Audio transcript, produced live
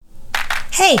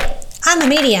Hey, I'm a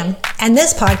medium, and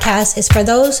this podcast is for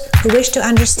those who wish to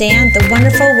understand the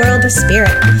wonderful world of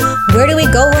spirit. Where do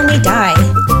we go when we die?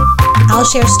 I'll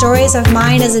share stories of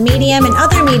mine as a medium and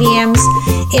other mediums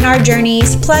in our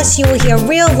journeys, plus you will hear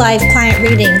real-life client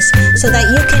readings so that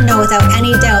you can know without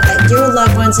any doubt that your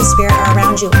loved ones in spirit are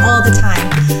around you all the time.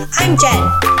 I'm Jen,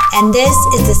 and this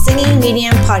is the Singing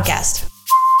Medium Podcast.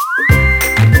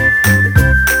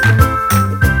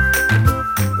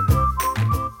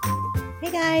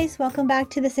 Welcome back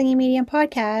to the Singing Medium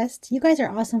Podcast. You guys are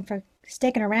awesome for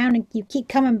sticking around and you keep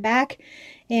coming back.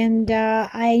 And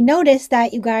I noticed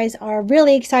that you guys are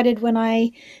really excited when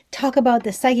I talk about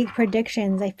the psychic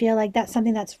predictions. I feel like that's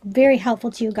something that's very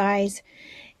helpful to you guys.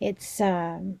 It's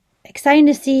exciting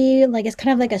to see, like it's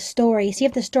kind of like a story. See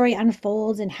if the story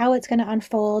unfolds and how it's going to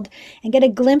unfold and get a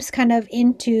glimpse kind of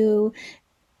into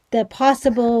the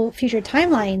possible future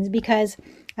timelines, because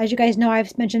as you guys know,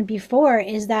 I've mentioned before,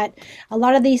 is that a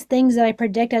lot of these things that I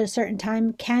predict at a certain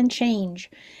time can change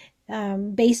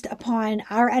based upon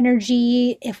our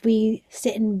energy. If we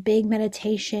sit in big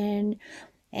meditation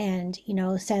and,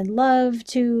 send love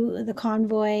to the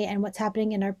convoy and what's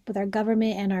happening with our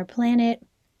government and our planet,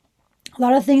 a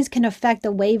lot of things can affect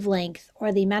the wavelength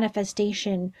or the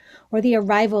manifestation or the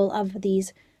arrival of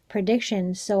these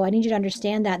predictions. So I need you to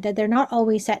understand that they're not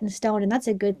always set in stone, and that's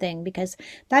a good thing, because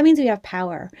that means we have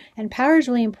power, and power is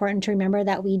really important to remember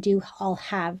that we do all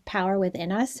have power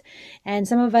within us, and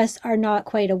some of us are not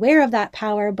quite aware of that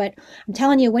power. But I'm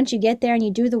telling you, once you get there and you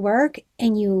do the work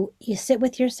and you sit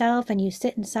with yourself and you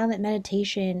sit in silent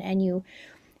meditation and you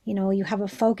have a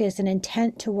focus and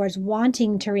intent towards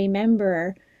wanting to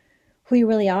remember who you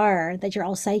really are, that you're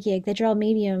all psychic, that you're all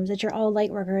mediums, that you're all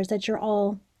light workers, that you're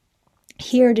all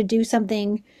here to do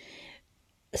something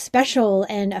special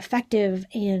and effective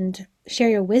and share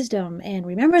your wisdom. And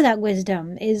remember that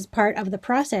wisdom is part of the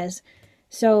process.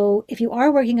 So if you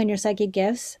are working on your psychic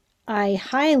gifts, I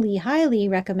highly, highly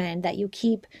recommend that you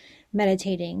keep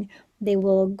meditating. They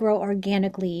will grow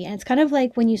organically. And it's kind of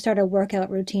like when you start a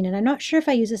workout routine. And I'm not sure if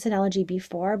I used this analogy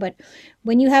before, but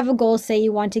when you have a goal, say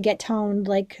you want to get toned,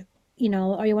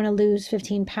 or you want to lose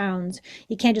 15 pounds,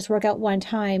 you can't just work out one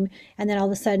time and then all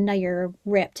of a sudden now you're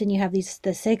ripped and you have the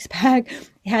six pack.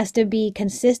 It has to be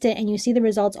consistent and you see the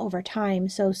results over time.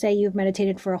 So say you've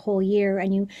meditated for a whole year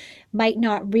and you might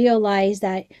not realize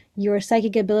that your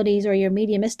psychic abilities or your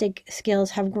mediumistic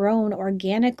skills have grown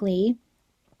organically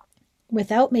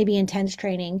without maybe intense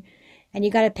training. And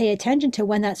you got to pay attention to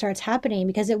when that starts happening,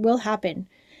 because it will happen.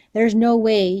 There's no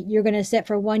way you're going to sit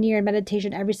for 1 year in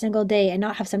meditation every single day and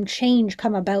not have some change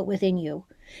come about within you.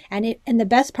 And the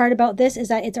best part about this is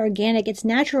that it's organic, it's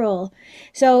natural.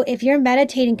 So if you're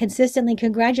meditating consistently,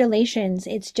 congratulations.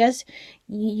 It's just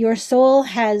your soul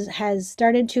has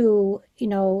started to,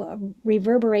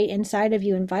 reverberate inside of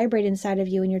you and vibrate inside of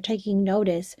you, and you're taking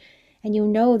notice. And you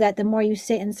know that the more you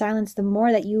sit in silence, the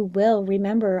more that you will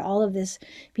remember all of this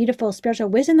beautiful spiritual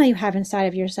wisdom that you have inside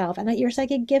of yourself, and that your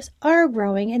psychic gifts are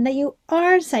growing and that you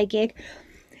are psychic.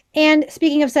 And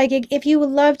speaking of psychic, if you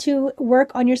would love to work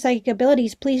on your psychic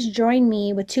abilities, please join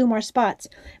me with 2 more spots.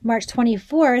 March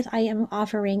 24th, I am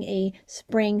offering a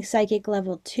Spring Psychic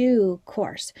Level 2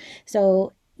 course.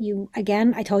 So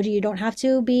I told you don't have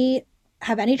to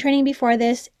have any training before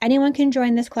this. Anyone can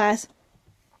join this class.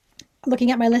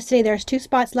 Looking at my list today, there's 2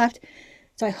 spots left.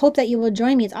 So I hope that you will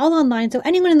join me. It's all online, so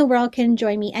anyone in the world can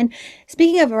join me. And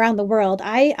speaking of around the world,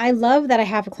 I love that I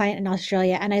have a client in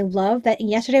Australia, and I love that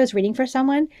yesterday I was reading for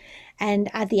someone,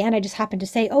 and at the end I just happened to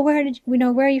say, "Oh, where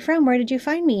are you from? Where did you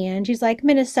find me?" And she's like,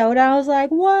 "Minnesota." I was like,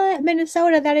 "What?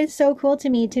 Minnesota?" That is so cool to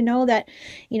me to know that,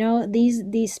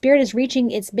 these spirit is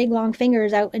reaching its big long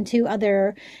fingers out into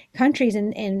other countries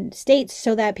and states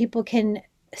so that people can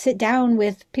sit down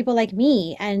with people like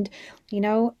me and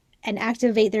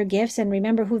activate their gifts and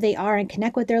remember who they are and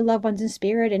connect with their loved ones in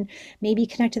spirit and maybe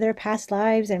connect to their past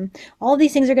lives. And all of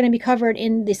these things are going to be covered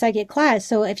in the psychic class.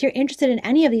 So if you're interested in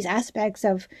any of these aspects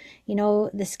of,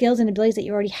 the skills and abilities that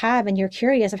you already have, and you're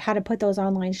curious of how to put those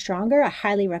online stronger, I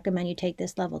highly recommend you take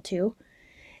this level 2.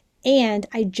 And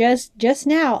I just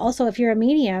now, also, if you're a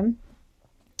medium,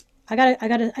 I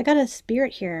got a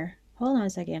spirit here. Hold on a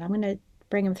second. I'm going to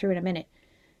bring him through in a minute.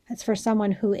 That's for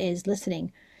someone who is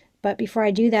listening. But before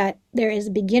I do that, there is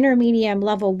beginner medium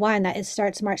level 1 that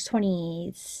starts March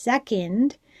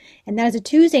 22nd. And that is a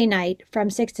Tuesday night from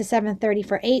 6 to 7:30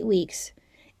 for 8 weeks.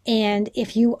 And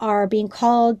if you are being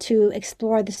called to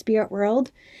explore the spirit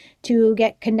world, to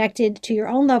get connected to your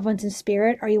own loved ones in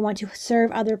spirit, or you want to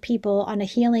serve other people on a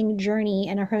healing journey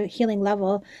and a healing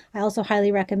level, I also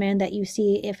highly recommend that you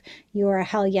see if you are a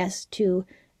hell yes to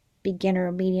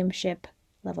beginner mediumship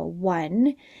level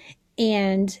 1.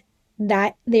 And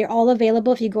that they're all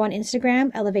available if you go on Instagram,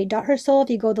 elevate.hersoul. If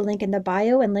you go to the link in the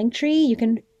bio and Linktree, you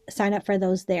can sign up for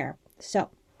those there. So,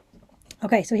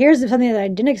 okay, so here's something that I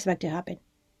didn't expect to happen.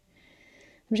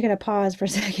 I'm just going to pause for a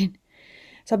second.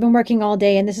 So I've been working all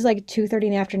day, and this is like 2:30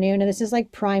 in the afternoon, and this is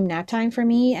like prime nap time for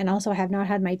me. And also I have not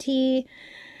had my tea.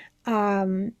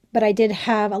 But I did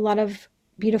have a lot of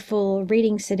beautiful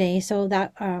readings today, so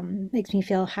that makes me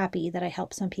feel happy that I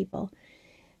helped some people.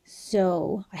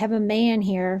 So I have a man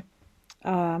here.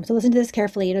 So listen to this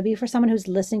carefully. It'll be for someone who's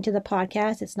listening to the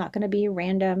podcast. It's not going to be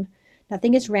random.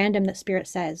 Nothing is random that Spirit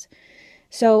says.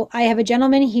 So I have a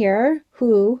gentleman here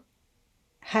who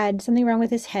had something wrong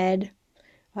with his head.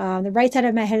 The right side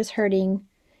of my head is hurting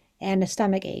and a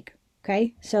stomach ache.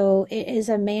 Okay. So it is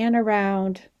a man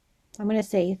around, I'm going to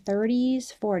say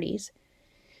 30s, 40s.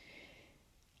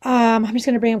 I'm just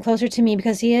going to bring him closer to me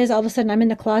because he is, all of a sudden I'm in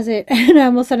the closet and all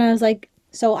of a sudden I was like,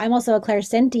 so I'm also a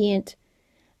clairsentient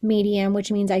medium,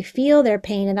 which means I feel their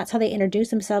pain, and that's how they introduce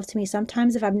themselves to me.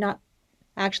 Sometimes if I'm not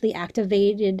actually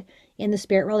activated in the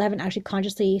spirit world, I haven't actually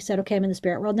consciously said, okay, I'm in the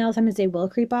spirit world now, sometimes they will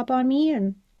creep up on me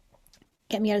and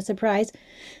get me at a surprise.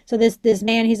 So this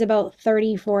man, he's about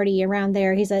 30, 40, around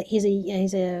there. He's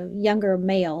a younger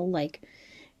male, like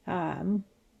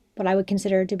what I would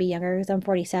consider to be younger, because I'm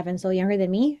 47, so younger than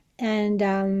me.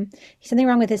 And he's something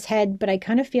wrong with his head, but I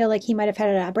kind of feel like he might have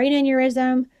had a brain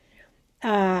aneurysm.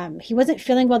 He wasn't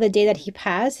feeling well the day that he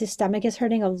passed. His stomach is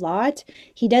hurting a lot.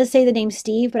 He does say the name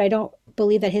Steve, but I don't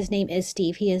believe that his name is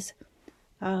Steve. He is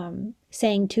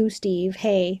saying to Steve,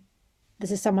 hey,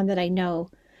 this is someone that I know.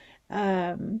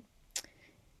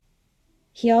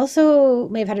 He also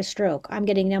may have had a stroke. I'm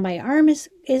getting now my arm is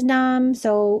numb.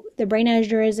 So the brain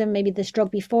aneurysm, maybe the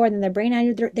stroke before, and then the brain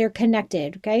aneurysm, they're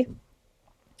connected. Okay.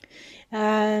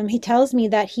 He tells me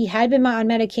that he had been on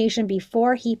medication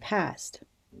before he passed.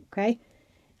 Okay.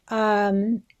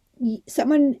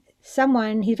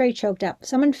 Someone, he's very choked up.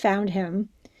 Someone found him.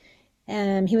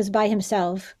 He was by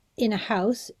himself in a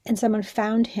house, and someone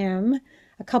found him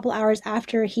a couple hours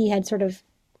after he had sort of,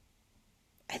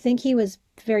 I think he was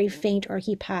very faint or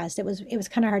he passed. It was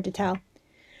kind of hard to tell.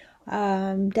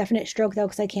 Definite stroke though,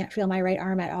 because I can't feel my right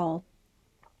arm at all.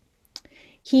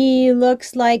 He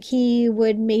looks like he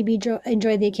would maybe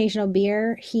enjoy the occasional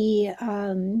beer. He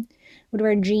would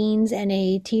wear jeans and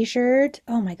a t-shirt.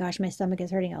 Oh my gosh, my stomach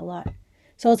is hurting a lot.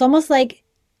 So it's almost like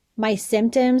my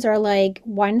symptoms are like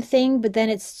one thing, but then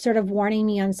it's sort of warning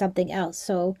me on something else.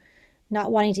 So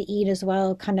not wanting to eat as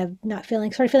well, kind of not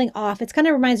feeling, sort of feeling off. It kind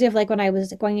of reminds me of like when I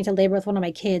was going into labor with one of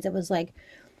my kids. It was like,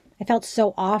 I felt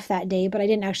so off that day, but I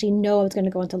didn't actually know I was going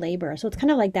to go into labor. So it's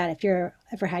kind of like that if you're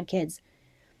ever had kids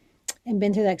and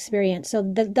been through that experience. So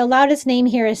the loudest name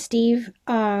here is Steve,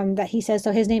 that he says.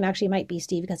 So his name actually might be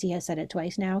Steve because he has said it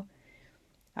twice now.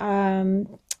 Let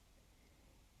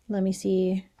me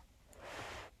see.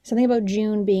 Something about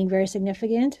June being very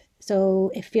significant.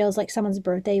 So it feels like someone's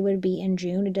birthday would be in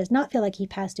June. It does not feel like he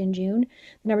passed in June.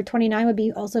 The number 29 would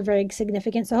be also very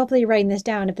significant. So hopefully you're writing this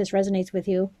down if this resonates with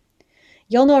you.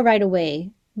 You'll know right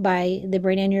away by the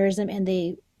brain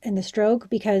aneurysm and the stroke,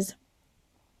 because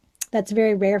that's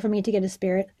very rare for me to get a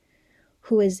spirit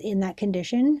who is in that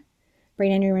condition.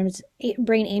 Brain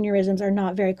aneurysms are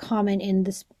not very common in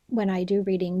this when I do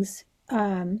readings.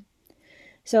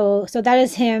 So that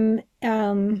is him.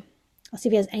 I'll see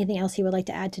if he has anything else he would like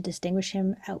to add to distinguish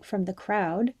him out from the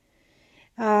crowd.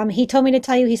 He told me to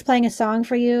tell you he's playing a song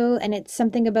for you, and it's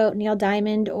something about Neil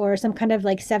Diamond or some kind of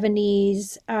like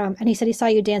 70s. And he said he saw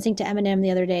you dancing to Eminem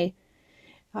the other day,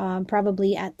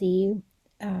 probably at the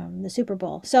Super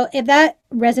Bowl. So if that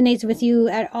resonates with you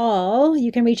at all,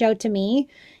 you can reach out to me.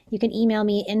 You can email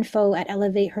me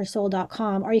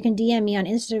info@elevatehersoul.com, or you can DM me on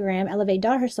Instagram,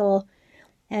 elevate.hersoul,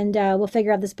 and we'll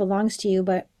figure out if this belongs to you.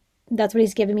 But that's what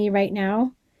he's giving me right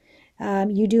now.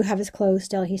 You do have his clothes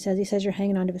still, he says. He says you're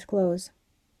hanging on to his clothes.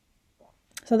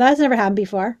 So that's never happened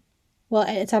before. Well,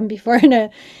 it's happened before when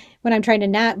I'm trying to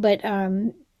nap, but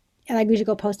and I usually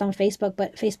go post on Facebook,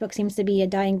 but Facebook seems to be a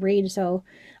dying breed, so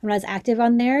I'm not as active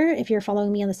on there. If you're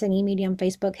following me on the Singing Medium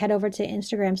Facebook, head over to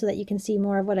Instagram so that you can see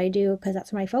more of what I do, because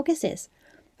that's where my focus is.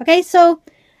 Okay, so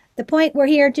the point we're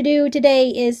here to do today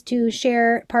is to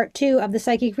share part 2 of the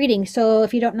psychic reading. So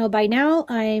if you don't know by now,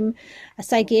 I'm a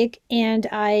psychic and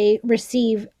I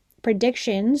receive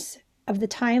predictions of the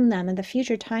timeline and the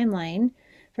future timeline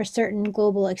for certain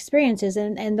global experiences.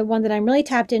 And the one that I'm really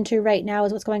tapped into right now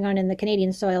is what's going on in the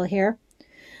Canadian soil here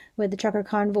with the trucker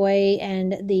convoy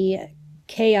and the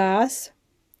chaos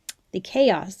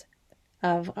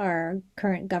of our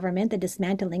current government, the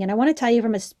dismantling. And I want to tell you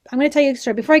I'm going to tell you a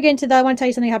story. Before I get into that, I want to tell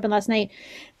you something that happened last night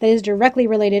that is directly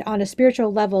related on a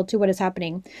spiritual level to what is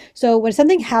happening. So when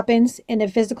something happens in a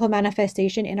physical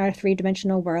manifestation in our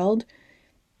three-dimensional world,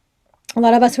 a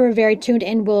lot of us who are very tuned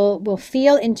in will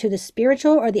feel into the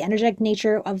spiritual or the energetic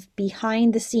nature of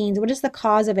behind the scenes. What is the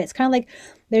cause of it? It's kind of like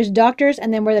there's doctors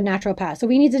and then we're the naturopath. So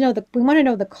we need to know we want to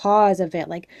know the cause of it,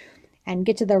 like, and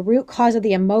get to the root cause of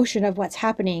the emotion of what's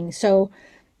happening. So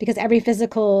because every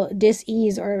physical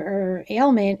dis-ease or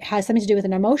ailment has something to do with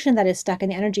an emotion that is stuck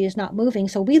and the energy is not moving.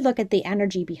 So we look at the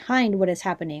energy behind what is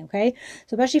happening. Okay.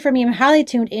 So especially for me, I'm highly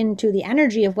tuned into the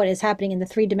energy of what is happening in the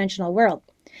three-dimensional world.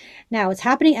 Now, what's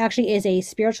happening actually is a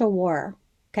spiritual war.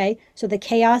 Okay. So the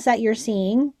chaos that you're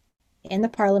seeing in the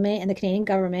parliament and the Canadian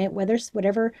government,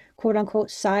 whatever quote unquote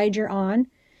side you're on,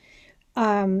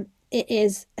 it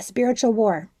is a spiritual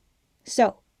war.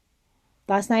 So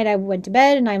last night I went to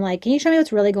bed and I'm like, can you show me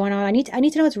what's really going on? I need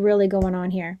to know what's really going on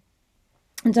here.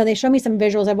 And so they showed me some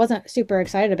visuals I wasn't super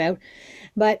excited about.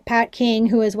 But Pat King,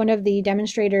 who is one of the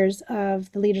demonstrators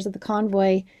of the leaders of the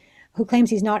convoy, who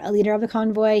claims he's not a leader of the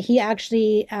convoy, he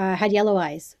actually had yellow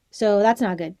eyes. So that's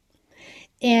not good.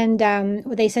 And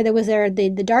what they said,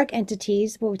 the dark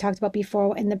entities, what we talked about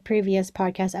before in the previous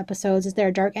podcast episodes, is there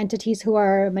are dark entities who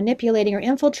are manipulating or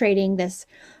infiltrating this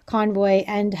convoy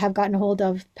and have gotten a hold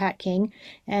of Pat King,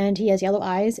 and he has yellow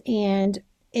eyes and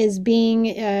is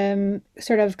being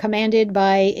sort of commanded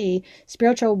by a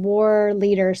spiritual war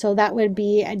leader. So that would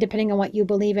be, depending on what you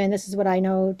believe in, this is what I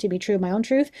know to be true, my own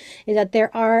truth, is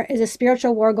that is a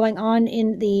spiritual war going on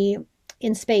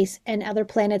in space, and other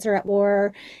planets are at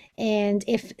war. And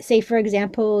if, say, for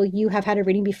example, you have had a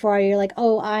reading before, you're like,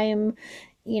 oh, I am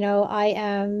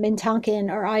Mintonkan,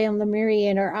 or I am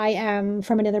Lemurian, or I am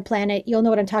from another planet, you'll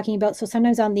know what I'm talking about. So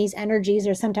sometimes on these energies,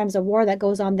 there's sometimes a war that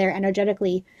goes on there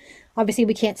energetically. Obviously,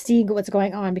 we can't see what's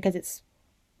going on because it's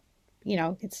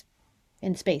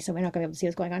in space, so we're not going to be able to see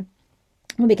what's going on.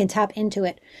 We can tap into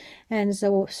it. And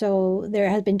so there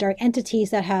has been dark entities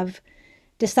that have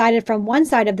decided from one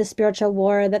side of the spiritual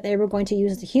war that they were going to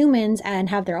use the humans and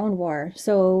have their own war.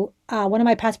 So one of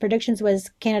my past predictions was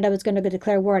Canada was going to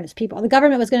declare war on its people. The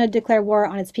government was going to declare war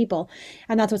on its people.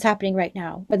 And that's what's happening right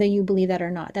now, whether you believe that or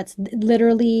not. That's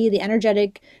literally the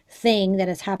energetic thing that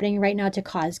is happening right now to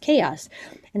cause chaos.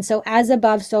 And so as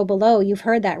above, so below, you've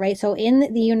heard that, right? So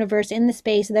in the universe, in the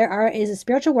space, is a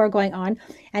spiritual war going on,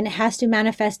 and it has to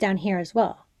manifest down here as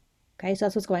well. Okay, so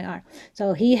that's what's going on.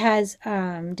 So he has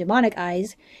demonic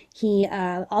eyes. He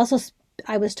also,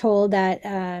 I was told that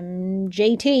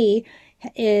JT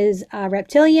is a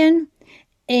reptilian.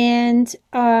 And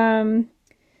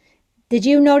did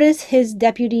you notice his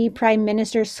deputy prime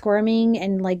minister squirming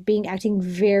and like acting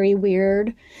very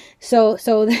weird? So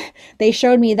they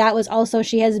showed me that was also,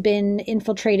 she has been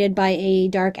infiltrated by a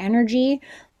dark energy.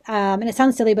 And it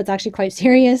sounds silly, but it's actually quite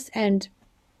serious. And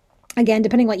again,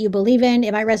 depending what you believe in,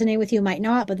 it might resonate with you, it might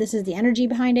not, but this is the energy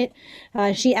behind it.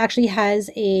 She actually has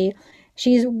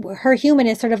her human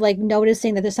is sort of like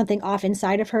noticing that there's something off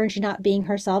inside of her and she's not being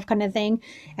herself, kind of thing.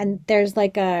 And there's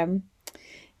kind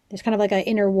of like an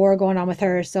inner war going on with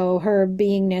her. So her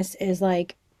beingness is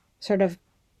like sort of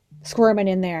squirming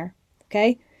in there.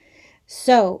 Okay.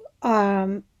 So,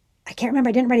 I can't remember.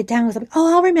 I didn't write it down. I was like,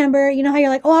 oh, I'll remember. You know how you're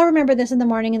like, oh, I'll remember this in the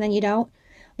morning, and then you don't.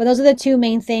 But those are the two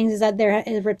main things, is that there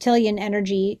is reptilian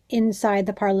energy inside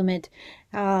the parliament.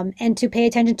 And to pay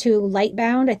attention to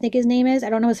Lightbound, I think his name is. I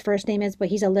don't know what his first name is, but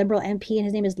he's a Liberal MP and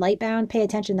his name is Lightbound. Pay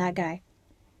attention to that guy.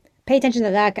 Pay attention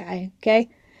to that guy, okay?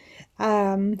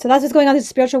 So that's what's going on. There's a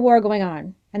spiritual war going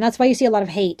on. And that's why you see a lot of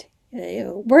hate.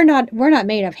 We're not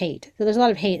made of hate. So there's a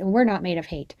lot of hate, and we're not made of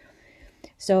hate.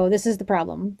 So this is the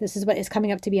problem. This is what is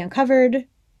coming up to be uncovered,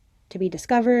 to be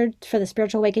discovered, for the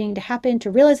spiritual awakening to happen,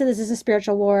 to realize that this is a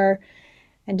spiritual war,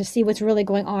 and to see what's really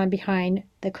going on behind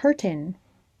the curtain.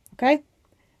 Okay?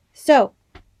 So,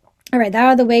 all right, that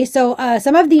out of the way. So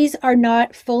some of these are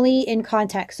not fully in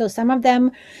context. So some of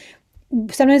them,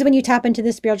 sometimes when you tap into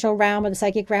the spiritual realm or the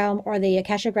psychic realm or the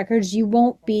Akashic records, you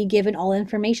won't be given all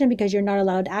information because you're not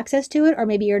allowed access to it, or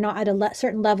maybe you're not at a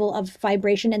certain level of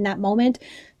vibration in that moment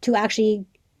to actually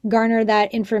garner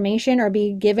that information or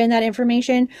be given that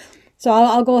information. So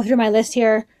I'll go through my list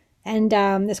here, and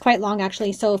it's quite long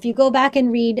actually. So if you go back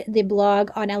and read the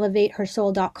blog on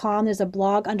elevatehersoul.com, there's a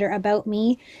blog under About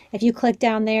Me. If you click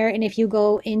down there and if you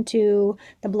go into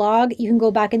the blog, you can go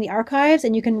back in the archives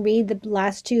and you can read the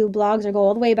last two blogs, or go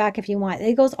all the way back if you want.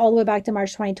 It goes all the way back to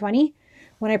March 2020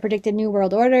 when I predicted New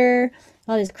World Order,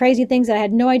 all these crazy things that I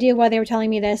had no idea why they were telling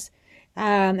me this.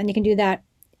 And you can do that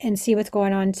and see what's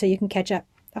going on so you can catch up.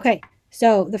 Okay,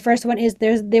 So the first one is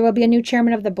there will be a new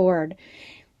chairman of the board.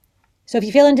 So if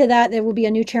you feel into that, there will be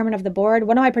a new chairman of the board.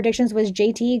 One of my predictions was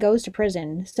JT goes to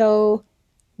prison. So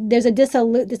there's a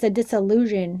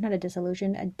disillusion, not a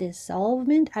dissolution, a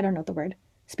dissolvement. I don't know the word.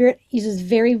 Spirit uses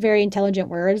very, very intelligent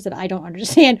words that I don't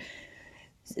understand.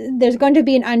 There's going to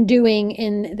be an undoing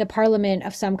in the parliament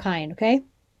of some kind, okay?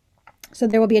 So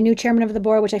there will be a new chairman of the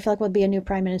board, which I feel like will be a new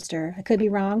prime minister. I could be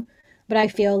wrong, but I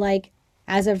feel like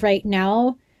as of right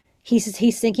now,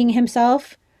 he's sinking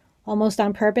himself almost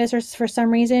on purpose or for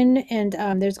some reason, and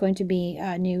there's going to be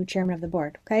a new chairman of the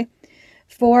board, okay?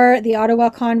 For the Ottawa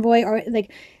convoy, or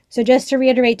like, so just to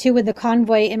reiterate too, with the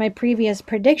convoy, in my previous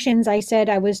predictions, I said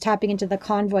I was tapping into the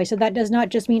convoy. So that does not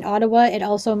just mean Ottawa, it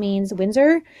also means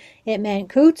Windsor. It meant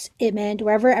Coutts, it meant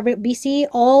wherever, BC,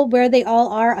 all where they all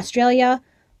are, Australia,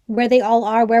 where they all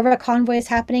are, wherever a convoy is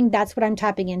happening, that's what I'm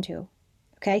tapping into.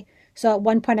 Okay. So at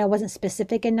one point I wasn't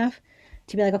specific enough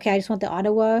to be like, okay, I just want the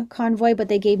Ottawa convoy, but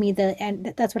they gave me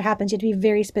and that's what happens. You have to be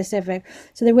very specific.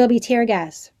 So there will be tear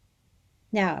gas.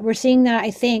 Now we're seeing that.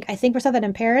 I think we saw that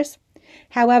in Paris.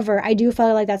 However, I do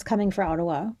feel like that's coming for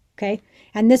Ottawa. Okay.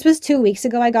 And this was 2 weeks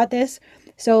ago. I got this.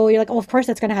 So you're like, oh, of course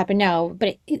that's going to happen now.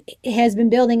 But it has been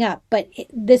building up. But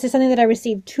this is something that I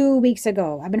received 2 weeks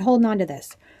ago. I've been holding on to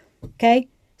this. Okay.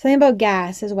 Something about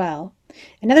gas as well.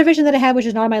 Another vision that I had, which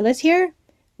is not on my list here,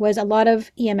 was a lot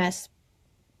of EMS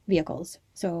vehicles.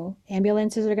 So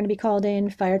ambulances are going to be called in.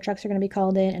 Fire trucks are going to be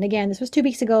called in. And again, this was 2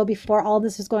 weeks ago before all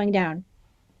this was going down.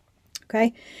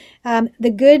 Okay.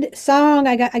 The good song,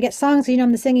 I get songs, you know,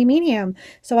 I'm the singing medium.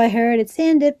 So I heard it's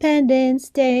Independence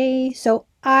Day. So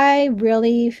I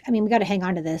mean, we got to hang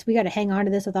on to this. We got to hang on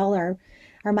to this with all our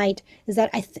might, is that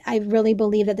I really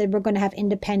believe that we're going to have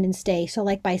Independence Day. So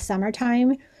like by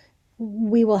summertime,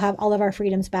 we will have all of our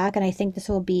freedoms back. And I think this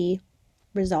will be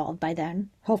resolved by then,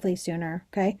 hopefully sooner.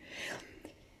 Okay.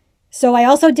 So I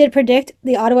also did predict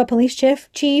the Ottawa police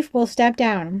chief will step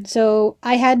down. So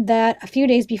I had that a few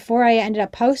days before I ended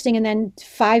up posting, and then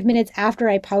 5 minutes after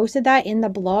I posted that in the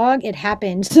blog, it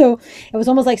happened. So it was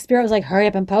almost like Spirit was like, hurry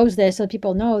up and post this so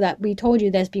people know that we told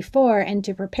you this before and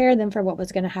to prepare them for what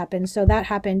was going to happen. So that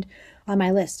happened on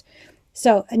my list.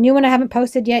 So a new one I haven't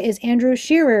posted yet is Andrew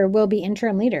Scheer will be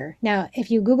interim leader. Now, if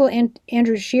you Google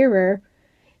Andrew Scheer,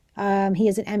 he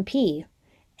is an MP.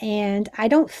 And I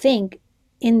don't think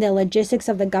in the logistics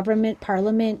of the government,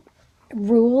 parliament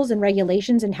rules and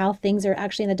regulations and how things are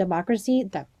actually in the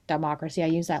democracy, I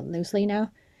use that loosely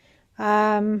now.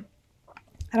 I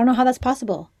don't know how that's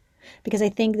possible, because I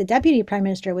think the deputy prime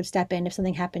minister would step in if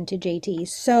something happened to JT.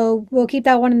 So we'll keep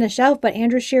that one on the shelf, but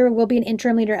Andrew Scheer will be an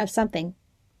interim leader of something.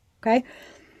 Okay.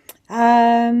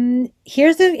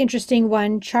 Here's the interesting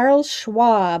one. Charles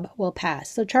Schwab will pass.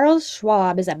 So Charles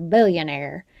Schwab is a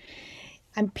billionaire.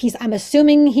 I'm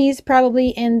assuming he's probably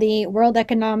in the World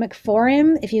Economic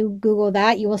Forum. If you Google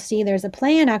that, you will see there's a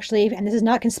plan actually, and this is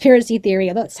not conspiracy theory,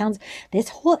 although this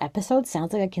whole episode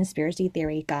sounds like a conspiracy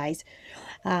theory, guys.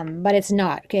 But it's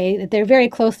not, okay? They're very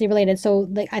closely related. So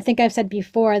I think I've said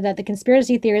before that the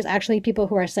conspiracy theory is actually people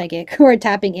who are psychic, who are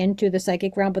tapping into the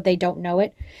psychic realm, but they don't know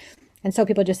it. And so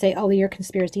people just say, oh, you're a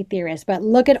conspiracy theorist. But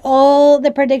look at all the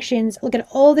predictions. Look at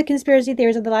all the conspiracy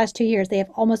theories of the last 2 years. They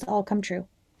have almost all come true.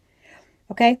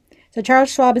 Okay, so Charles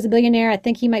Schwab is a billionaire. I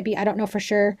think he might be, I don't know for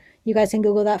sure. You guys can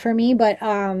Google that for me, but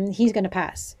he's going to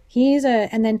pass.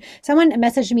 And then someone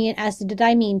messaged me and asked, did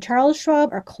I mean Charles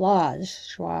Schwab or Klaus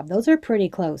Schwab? Those are pretty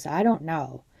close. I don't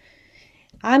know.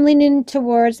 I'm leaning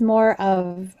towards more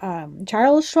of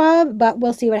Charles Schwab, but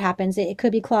we'll see what happens. It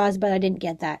could be Klaus, but I didn't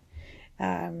get that.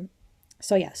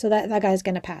 So yeah, so that guy's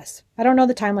going to pass. I don't know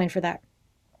the timeline for that.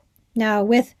 Now,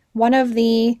 with one of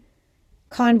the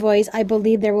convoys, I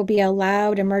believe there will be a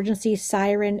loud emergency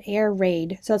siren air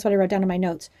raid. So that's what I wrote down in my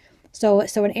notes. So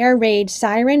an air raid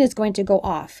siren is going to go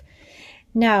off.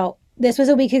 Now, this was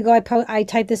a week ago. I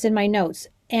typed this in my notes,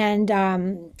 and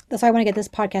that's why I want to get this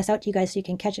podcast out to you guys so you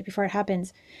can catch it before it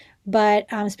happens. But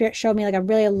Spirit showed me like a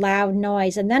really loud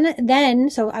noise, and then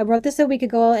so I wrote this a week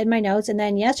ago in my notes, and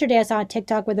then yesterday I saw a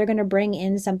TikTok where they're going to bring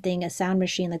in a sound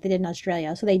machine like they did in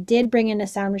Australia. So they did bring in a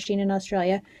sound machine in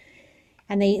Australia.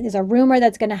 And there's a rumor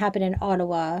that's going to happen in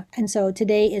Ottawa. And so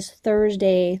today is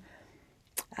Thursday.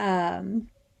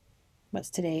 What's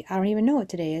today? I don't even know what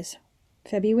today is.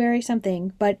 February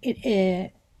something. But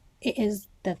it is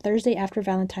the Thursday after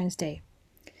Valentine's Day.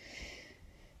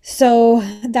 So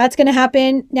that's going to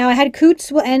happen. Now I had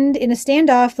Coutts will end in a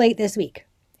standoff late this week.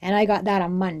 And I got that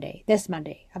on this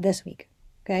Monday of this week.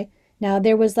 Okay. Now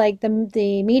there was like the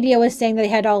media was saying that they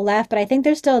had all left, but I think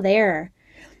they're still there.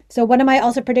 So one of my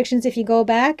also predictions, if you go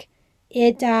back,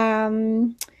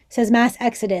 says mass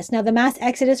exodus. Now, the mass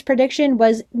exodus prediction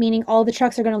was meaning all the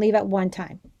trucks are going to leave at one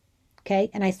time.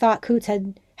 Okay. And I thought Coots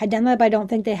had done that, but I don't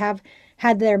think they have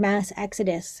had their mass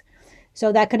exodus.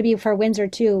 So that could be for Windsor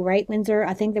too, right? Windsor,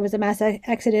 I think there was a mass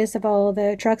exodus of all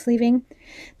the trucks leaving.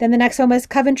 Then the next one was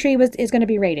Coventry is going to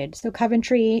be raided. So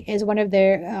Coventry is one of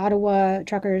their Ottawa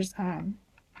truckers'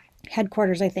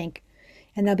 headquarters, I think.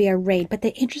 And there'll be a raid. But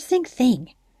the interesting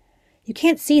thing, you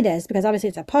can't see this because obviously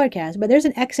it's a podcast, but there's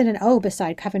an X and an O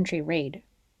beside Coventry raid.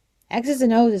 X's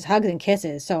and O's is hugs and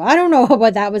kisses. So I don't know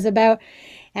what that was about.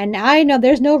 And I know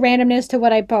there's no randomness to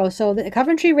what I post. So the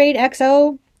Coventry raid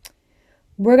XO,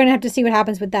 we're going to have to see what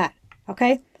happens with that.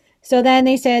 Okay. So then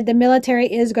they said the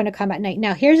military is going to come at night.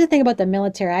 Now, here's the thing about the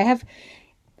military.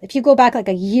 If you go back like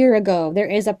a year ago, there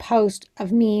is a post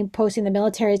of me posting the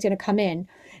military is going to come in.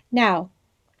 Now,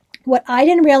 what I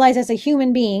didn't realize as a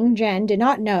human being, Jen did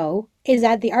not know, is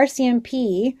that the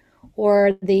RCMP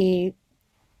or I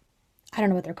don't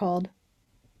know what they're called,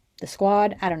 the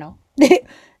squad, I don't know.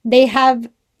 They have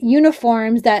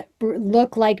uniforms that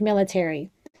look like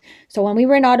military. So when we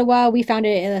were in Ottawa, we found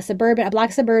a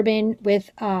black Suburban with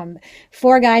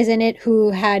 4 guys in it who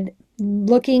had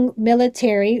looking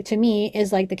military. To me,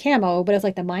 is like the camo, but it's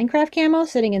like the Minecraft camo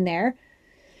sitting in there.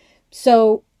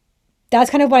 So that's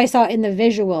kind of what I saw in the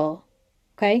visual.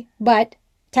 Okay. But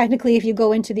technically, if you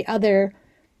go into the other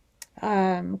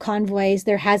convoys,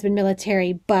 there has been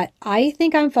military, but I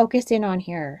think I'm focused in on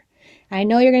here. I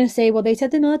know you're going to say, well, they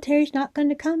said the military's not going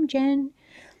to come, Jen.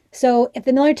 So if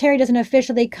the military doesn't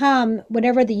officially come,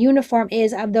 whatever the uniform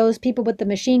is of those people with the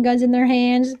machine guns in their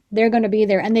hands, they're going to be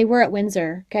there. And they were at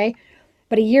Windsor. Okay.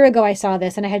 But a year ago I saw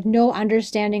this and I had no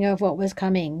understanding of what was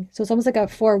coming. So it's almost like a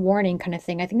forewarning kind of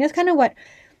thing. I think that's kind of what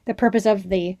the purpose of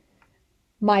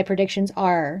my predictions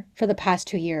are for the past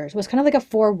 2 years, was kind of like a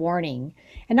forewarning,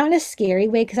 and not in a scary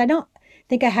way, because I don't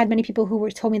think I had many people who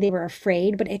told me they were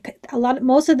afraid, but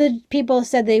most of the people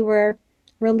said they were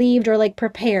relieved or like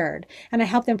prepared, and I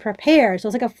helped them prepare. So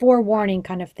it's like a forewarning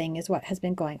kind of thing is what has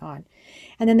been going on.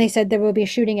 And then they said there will be a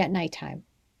shooting at nighttime.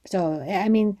 So, I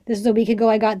mean, this is a week ago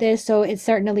I got this, so it's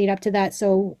starting to lead up to that.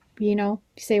 So,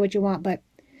 say what you want, but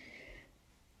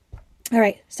all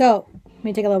right. So let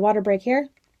me take a little water break here.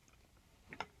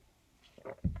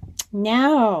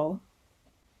 Now,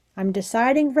 I'm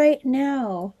deciding right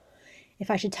now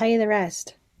if I should tell you the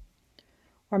rest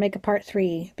or make a part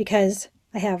 3, because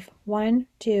I have 1,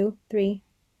 2, 3,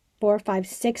 4, 5,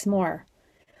 6 more.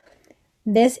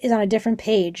 This is on a different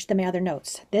page than my other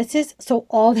notes. So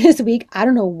all this week, I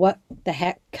don't know what the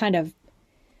heck kind of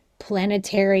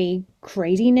planetary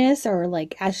craziness or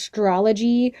like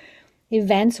astrology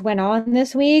events went on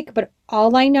this week, but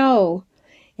all I know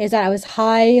is that I was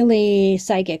highly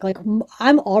psychic. Like,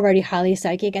 I'm already highly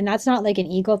psychic, and that's not like an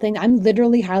ego thing. I'm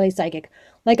literally highly psychic.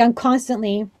 Like, I'm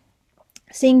constantly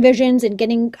seeing visions and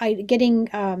getting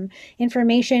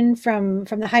information from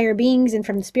the higher beings and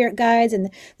from the spirit guides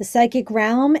and the psychic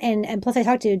realm, and plus I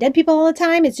talk to dead people all the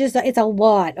time. It's a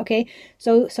lot. Okay,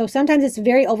 so sometimes it's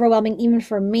very overwhelming even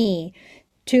for me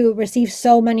to receive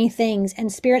so many things,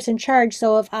 and spirit's in charge.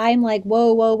 So if I'm like,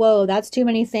 whoa, that's too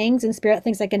many things, and spirit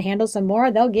thinks I can handle some more,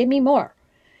 they'll give me more.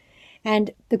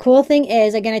 And the cool thing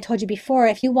is, again, I told you before,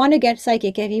 if you want to get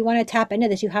psychic, if you want to tap into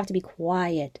this, you have to be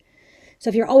quiet. So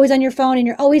if you're always on your phone and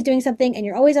you're always doing something and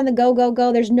you're always on the go,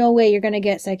 there's no way you're going to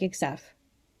get psychic stuff.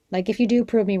 Like, if you do,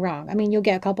 prove me wrong. I mean, you'll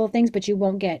get a couple of things, but you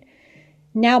won't get.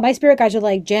 Now my spirit guides are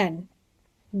like, Jen,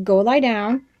 go lie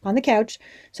down on the couch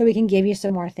so we can give you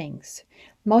some more things.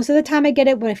 Most of the time I get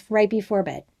it right before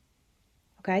bed.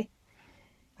 Okay?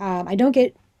 I don't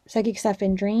get psychic stuff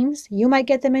in dreams. You might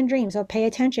get them in dreams, so pay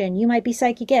attention. You might be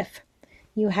psychic if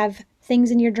you have things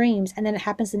in your dreams and then it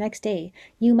happens the next day.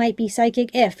 You might be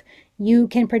psychic if you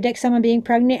can predict someone being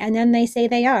pregnant and then they say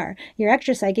they are. You're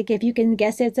extra psychic if you can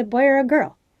guess it's a boy or a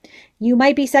girl. You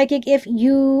might be psychic if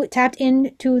you tapped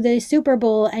into the Super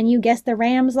Bowl and you guessed the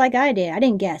Rams like I did. I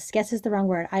didn't guess. Guess is the wrong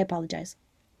word. I apologize.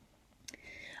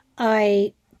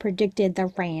 I predicted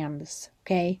the Rams.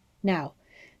 Okay. Now,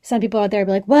 some people out there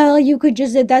be like, well, you could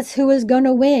just say that's who is going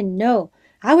to win. No,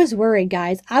 I was worried,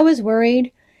 guys. I was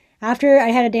worried. After I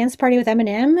had a dance party with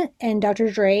Eminem and Dr.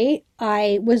 Dre,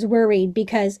 I was worried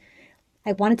because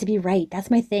I wanted to be right. That's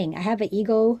my thing. I have an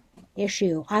ego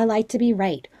issue. I like to be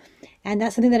right. And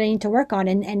that's something that I need to work on.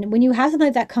 And when you have something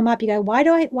like that come up, you go, why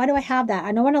do I have that?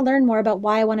 I don't want to learn more about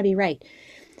why I want to be right.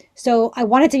 So I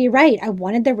wanted to be right. I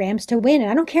wanted the Rams to win. And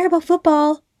I don't care about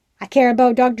football. I care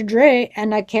about Dr. Dre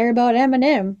and I care about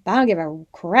Eminem. I don't give a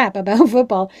crap about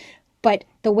football. But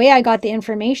the way I got the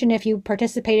information, if you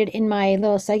participated in my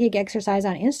little psychic exercise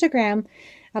on Instagram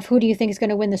of who do you think is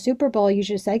going to win the Super Bowl, use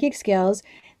your psychic skills,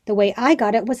 The way I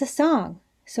got it was a song.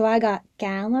 So I got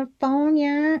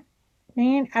California.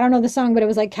 Man, I don't know the song, but it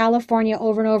was like California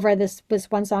over and over. This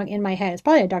was one song in my head. It's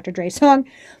probably a Dr. Dre song.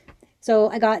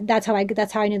 So that's how I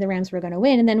knew the Rams were going to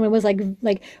win. And then when it was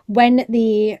like when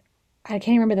the I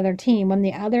can't remember the other team, when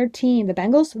the other team, the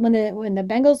Bengals, when the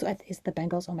Bengals, it's the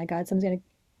Bengals. Oh my God, someone's going to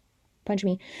punch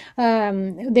me.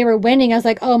 They were winning. I was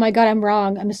like, oh my God, I'm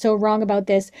wrong. I'm so wrong about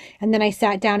this. And then I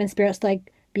sat down and Spirit's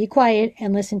like, be quiet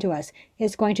and listen to us.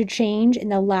 It's going to change in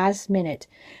the last minute.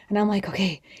 And I'm like,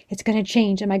 okay, it's going to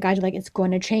change. And my guys are like, it's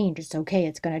going to change. It's okay.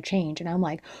 It's going to change. And I'm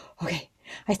like, okay,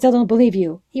 I still don't believe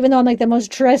you. Even though I'm like the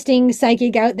most trusting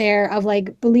psychic out there of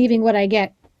like believing what I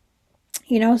get.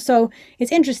 So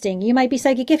it's interesting. You might be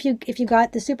psychic if you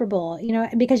got the Super Bowl,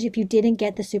 because if you didn't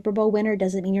get the Super Bowl winner,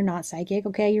 doesn't mean you're not psychic.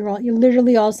 Okay, you're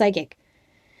literally all psychic,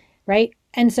 right?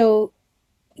 And so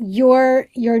your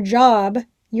job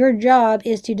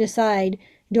is to decide: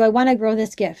 do I want to grow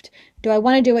this gift? Do I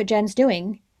want to do what Jen's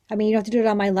doing? I mean, you don't have to do it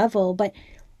on my level, but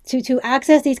to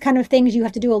access these kind of things, you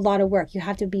have to do a lot of work. You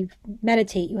have to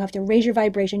meditate. You have to raise your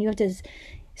vibration. You have to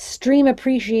stream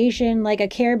appreciation like a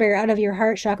Care Bear out of your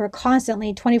heart chakra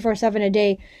constantly 24/7 a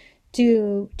day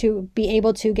to be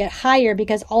able to get higher,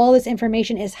 because all this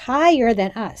information is higher than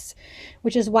us,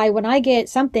 which is why when I get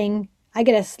something, I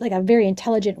get a very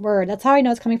intelligent word. That's how I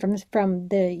know it's coming from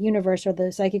the universe or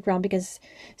the psychic realm, because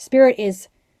Spirit is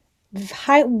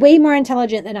way more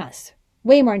intelligent than us,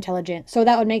 way more intelligent. So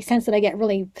that would make sense that I get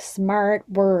really smart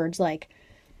words like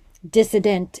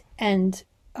dissident and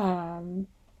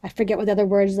I forget what the other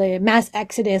words, like mass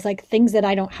exodus, like things that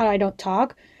I don't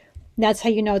talk. That's how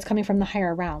you know it's coming from the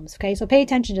higher realms. Okay, so pay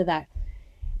attention to that.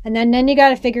 And then you got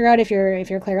to figure out if you're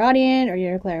clairaudient or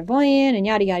you're clairvoyant and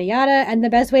yada yada yada. And the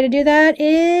best way to do that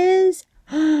is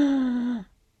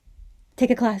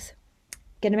take a class,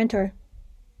 get a mentor,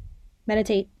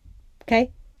 meditate.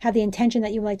 Okay, have the intention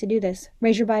that you would like to do this.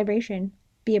 Raise your vibration.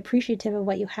 Be appreciative of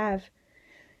what you have.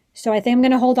 So I think I'm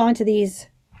going to hold on to these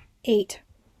 8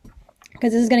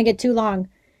 because this is going to get too long.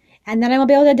 And then I won't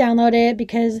be able to download it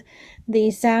because the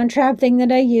Soundtrap thing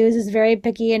that I use is very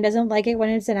picky and doesn't like it when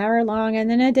it's an hour long. And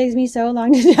then it takes me so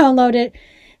long to download it.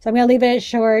 So I'm going to leave it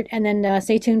short and then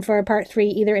stay tuned for part 3,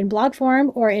 either in blog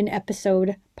form or in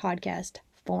episode podcast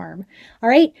form. All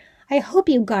right. I hope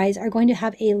you guys are going to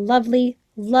have a lovely,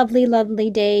 lovely,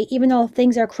 lovely day. Even though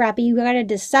things are crappy, you got to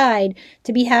decide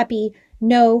to be happy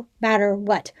no matter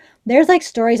what. There's like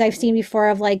stories I've seen before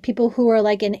of like people who are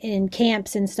like in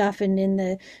camps and stuff, and in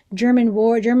the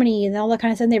Germany and all that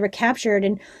kind of stuff. They were captured,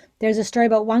 and there's a story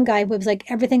about one guy who was like,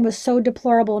 everything was so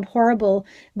deplorable and horrible,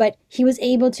 but he was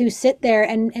able to sit there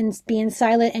and be in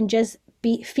silent and just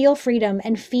feel freedom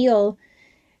and feel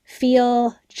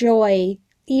joy.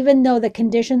 Even though the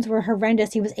conditions were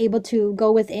horrendous, he was able to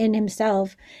go within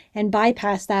himself and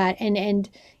bypass that and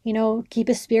keep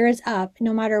his spirits up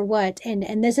no matter what.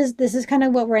 And this is kind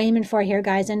of what we're aiming for here,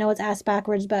 guys. I know it's asked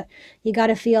backwards, but you got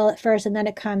to feel it first and then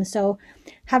it comes. So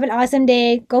have an awesome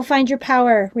day. Go find your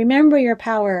power. Remember your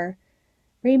power.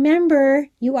 Remember,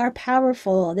 you are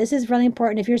powerful. This is really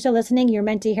important. If you're still listening, you're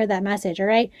meant to hear that message. All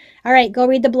right. Go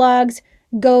read the blogs.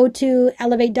 Go to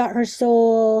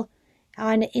elevate.hersoul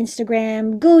on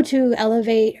Instagram, go to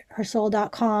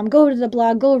elevatehersoul.com, go to the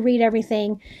blog, go read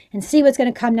everything and see what's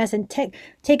going to come next, and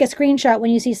take a screenshot when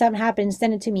you see something happen.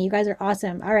 Send it to me. You guys are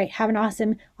awesome. All right. Have an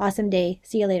awesome, awesome day.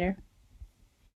 See you later.